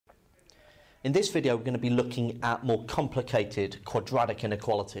In this video, we're going to be looking at more complicated quadratic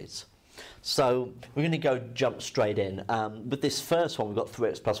inequalities. So we're going to jump straight in. With this first one, we've got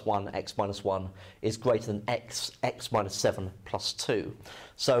 3x plus 1, x minus 1 is greater than x minus 7 plus 2.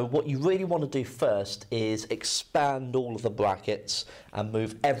 So what you really want to do first is expand all of the brackets and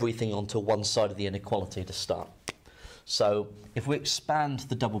move everything onto one side of the inequality to start. So if we expand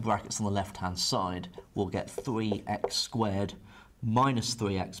the double brackets on the left-hand side, we'll get 3x squared minus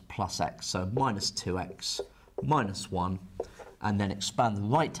 3x plus x, so minus 2x minus 1, and then expand the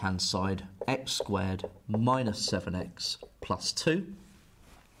right-hand side, x squared minus 7x plus 2.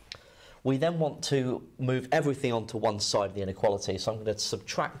 We then want to move everything onto one side of the inequality, so I'm going to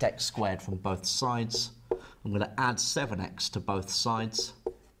subtract x squared from both sides. I'm going to add 7x to both sides,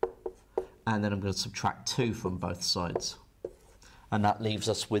 and then I'm going to subtract 2 from both sides. And that leaves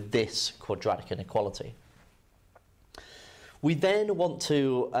us with this quadratic inequality. We then want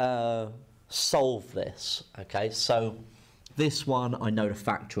to solve this, okay? So this one I know to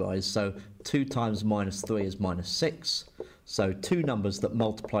factorise, so 2 times minus 3 is minus 6. So two numbers that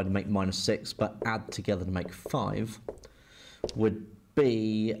multiply to make minus 6 but add together to make 5 would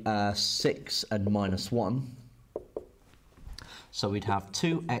be 6 and minus 1. So we'd have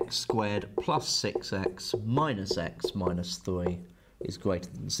 2x squared plus 6x minus x minus 3 is greater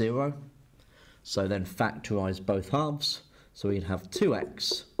than 0. So then factorise both halves. So we'd have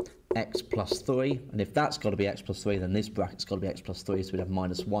 2x, x plus 3, and if that's got to be x plus 3, then this bracket's got to be x plus 3, so we'd have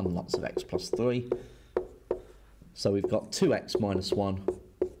minus 1 lots of x plus 3. So we've got 2x minus 1,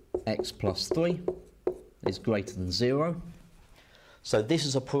 x plus 3 is greater than 0. So this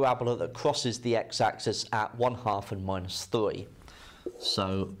is a parabola that crosses the x-axis at 1/2 and minus 3.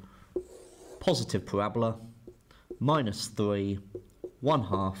 So positive parabola, minus 3,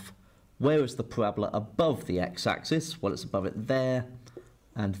 1/2. Where is the parabola above the x-axis? Well, it's above it there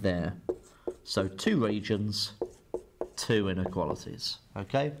and there. So two regions, two inequalities,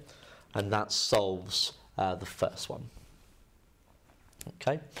 okay? And that solves the first one.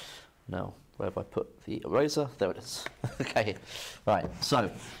 Okay, now where have I put the eraser? There it is. Okay, right, so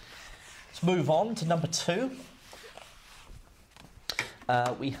let's move on to number 2.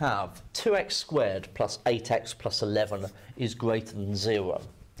 We have 2x squared plus 8x plus 11 is greater than 0.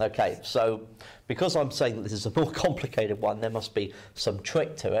 Okay, so because I'm saying that this is a more complicated one, there must be some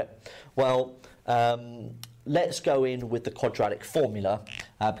trick to it. Well, let's go in with the quadratic formula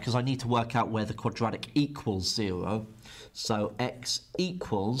because I need to work out where the quadratic equals 0. So x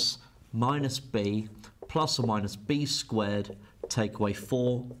equals minus b plus or minus b squared, take away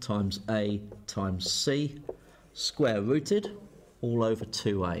 4 times a times c, square rooted, all over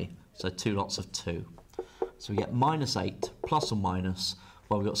 2a, so 2 lots of 2. So we get minus 8 plus or minus,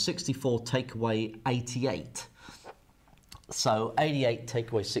 well, we've got 64 take away 88. So 88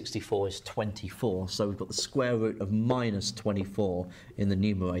 take away 64 is 24. So we've got the square root of minus 24 in the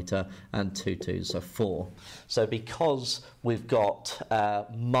numerator and 2 2s, so 4. So because we've got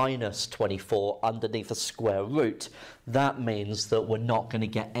minus 24 underneath the square root, that means that we're not going to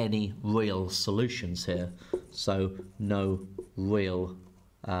get any real solutions here. So no real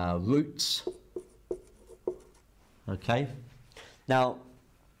roots. Okay. Now,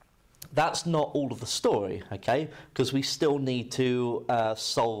 that's not all of the story, okay, because we still need to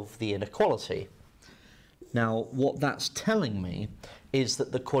solve the inequality. Now, what that's telling me is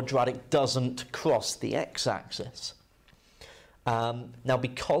that the quadratic doesn't cross the x-axis. Now,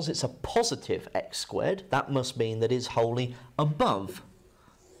 because it's a positive x squared, that must mean that it's wholly above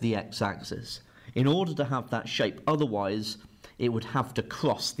the x-axis. In order to have that shape, otherwise, it would have to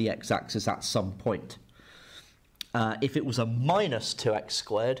cross the x-axis at some point. If it was a minus 2x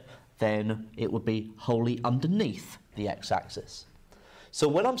squared, then it would be wholly underneath the x-axis. So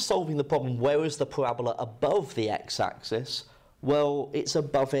when I'm solving the problem, where is the parabola above the x-axis? Well, it's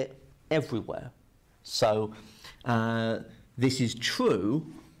above it everywhere. So this is true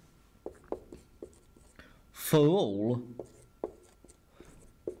for all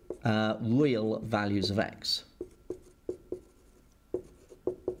real values of x.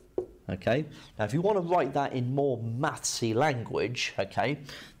 Okay, now if you want to write that in more mathsy language, okay,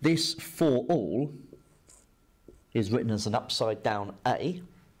 this for all is written as an upside down A,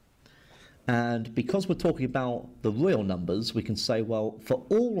 and because we're talking about the real numbers, we can say, well, for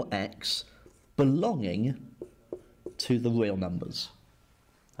all x belonging to the real numbers.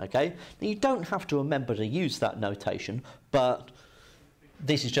 Okay, now you don't have to remember to use that notation, but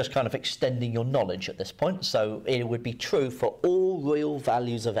this is just kind of extending your knowledge at this point, so it would be true for all real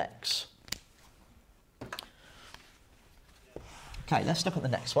values of x. Okay, let's look at the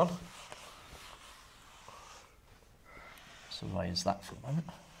next one. So erase that for a moment.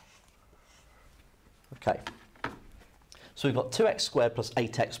 Okay. So we've got 2x squared plus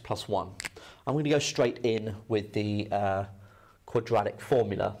 8x plus 1. I'm going to go straight in with the quadratic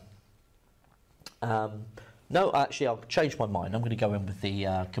formula. No, actually, I'll change my mind. I'm going to go in with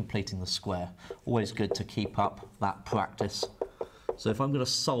the completing the square. Always good to keep up that practice. So if I'm going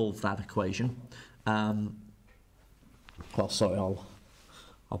to solve that equation, well, sorry,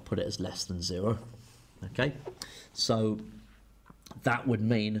 I'll put it as less than 0. Okay, so that would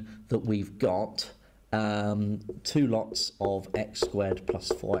mean that we've got 2 lots of x squared plus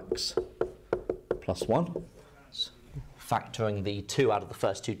 4x plus 1, factoring the 2 out of the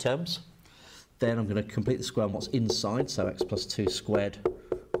first 2 terms. Then I'm going to complete the square on what's inside, so x plus 2 squared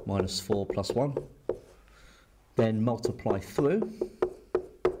minus 4 plus 1. Then multiply through.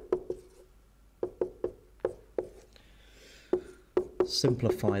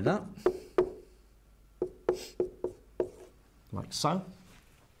 Simplify that, like so.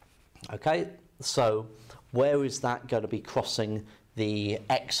 Okay, so where is that going to be crossing the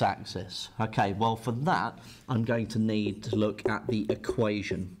x-axis? Okay, well for that I'm going to need to look at the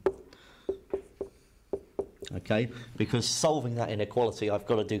equation. Okay, because solving that inequality I've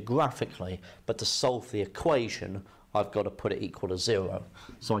got to do graphically, but to solve the equation I've got to put it equal to 0.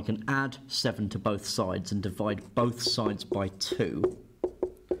 So I can add 7 to both sides and divide both sides by 2,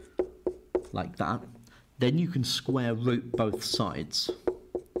 like that. Then you can square root both sides.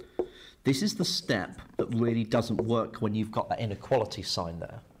 This is the step that really doesn't work when you've got that inequality sign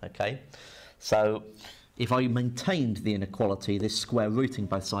there, okay? So if I maintained the inequality, this square rooting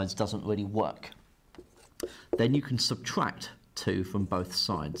both sides doesn't really work. Then you can subtract 2 from both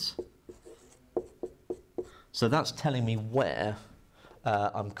sides. So that's telling me where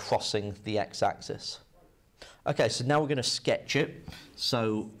I'm crossing the x-axis. Okay, so now we're going to sketch it.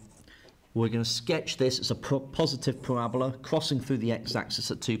 So we're going to sketch this as a positive parabola crossing through the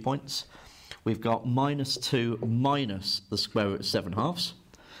x-axis at 2 points. We've got minus 2 minus the square root of 7/2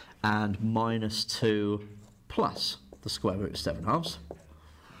 and minus 2 plus the square root of 7/2.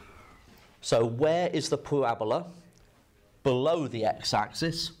 So where is the parabola? Below the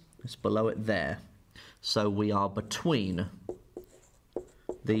x-axis. It's below it there. So we are between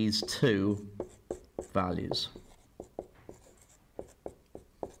these 2 values,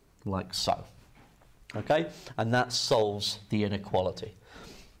 like so. Okay, and that solves the inequality.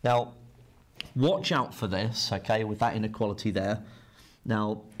 Now, watch out for this, okay, with that inequality there.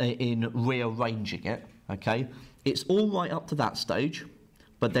 Now, in rearranging it, okay, it's all right up to that stage,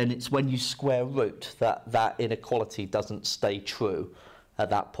 but then it's when you square root that that inequality doesn't stay true at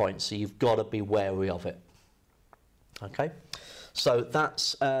that point, so you've got to be wary of it. Okay, so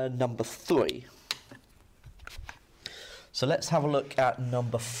that's number 3. So let's have a look at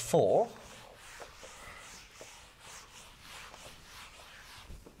number 4.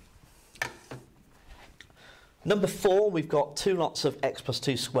 Number 4, we've got 2 lots of x plus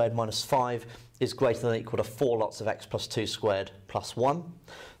 2 squared minus 5 is greater than or equal to 4 lots of x plus 2 squared plus 1.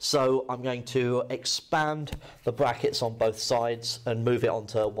 So I'm going to expand the brackets on both sides and move it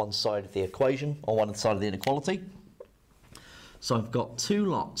onto one side of the equation, or one side of the inequality. So I've got 2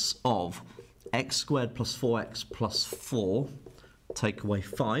 lots of x squared plus 4x plus 4, take away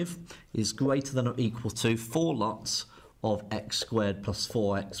 5, is greater than or equal to 4 lots of x squared plus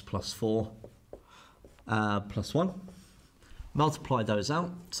 4x plus 4 plus 1. Multiply those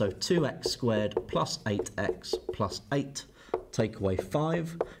out, so 2x squared plus 8x plus 8, take away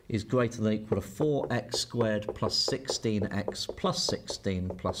 5, is greater than or equal to 4x squared plus 16x plus 16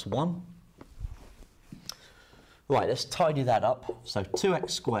 plus 1. Right, let's tidy that up. So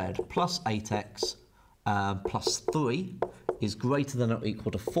 2x squared plus 8x plus 3 is greater than or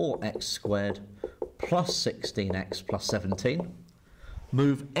equal to 4x squared plus 16x plus 17.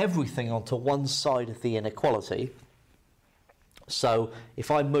 Move everything onto one side of the inequality. So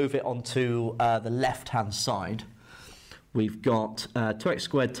if I move it onto the left-hand side, we've got 2x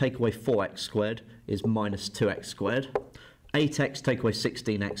squared take away 4x squared is minus 2x squared. 8x take away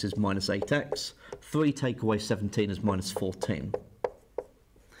 16x is minus 8x. 3 take away 17 is minus 14.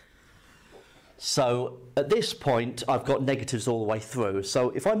 So at this point, I've got negatives all the way through. So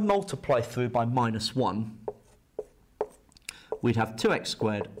if I multiply through by minus 1, we'd have 2x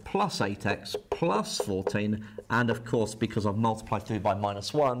squared plus 8x plus 14, and of course, because I've multiplied through by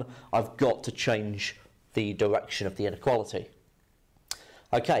minus 1, I've got to change the direction of the inequality.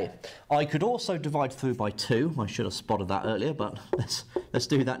 Okay, I could also divide through by 2. I should have spotted that earlier, but let's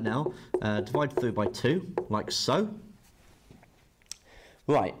do that now. Divide through by 2, like so.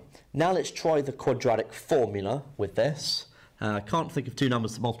 Right, now let's try the quadratic formula with this. I can't think of 2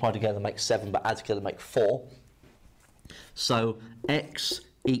 numbers that multiply together make 7, but add together make 4. So x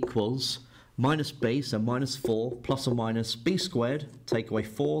equals minus b, so minus 4, plus or minus b squared, take away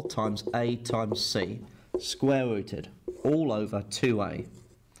 4 times a times c, square rooted, all over 2a.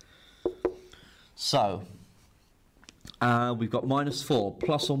 So, we've got minus 4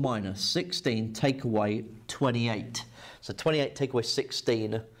 plus or minus 16 take away 28. So 28 take away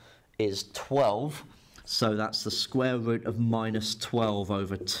 16 is 12. So that's the square root of minus 12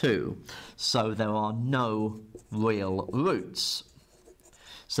 over 2. So there are no real roots.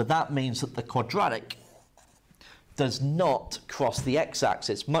 So that means that the quadratic does not cross the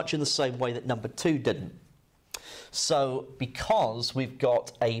x-axis, much in the same way that number 2 didn't. So because we've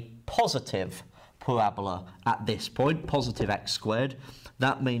got a positive parabola at this point, positive x squared,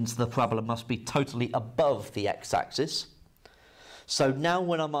 that means the parabola must be totally above the x-axis. So now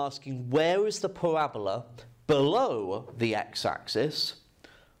when I'm asking where is the parabola below the x-axis,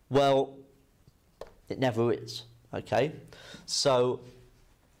 well, it never is, okay? So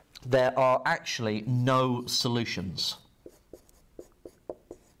there are actually no solutions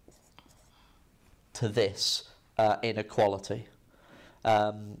to this inequality.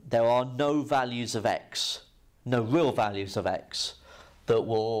 There are no values of x, no real values of x, that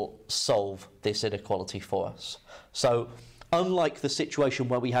will solve this inequality for us. So unlike the situation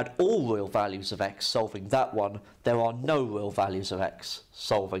where we had all real values of x solving that one, there are no real values of x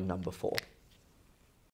solving number 4.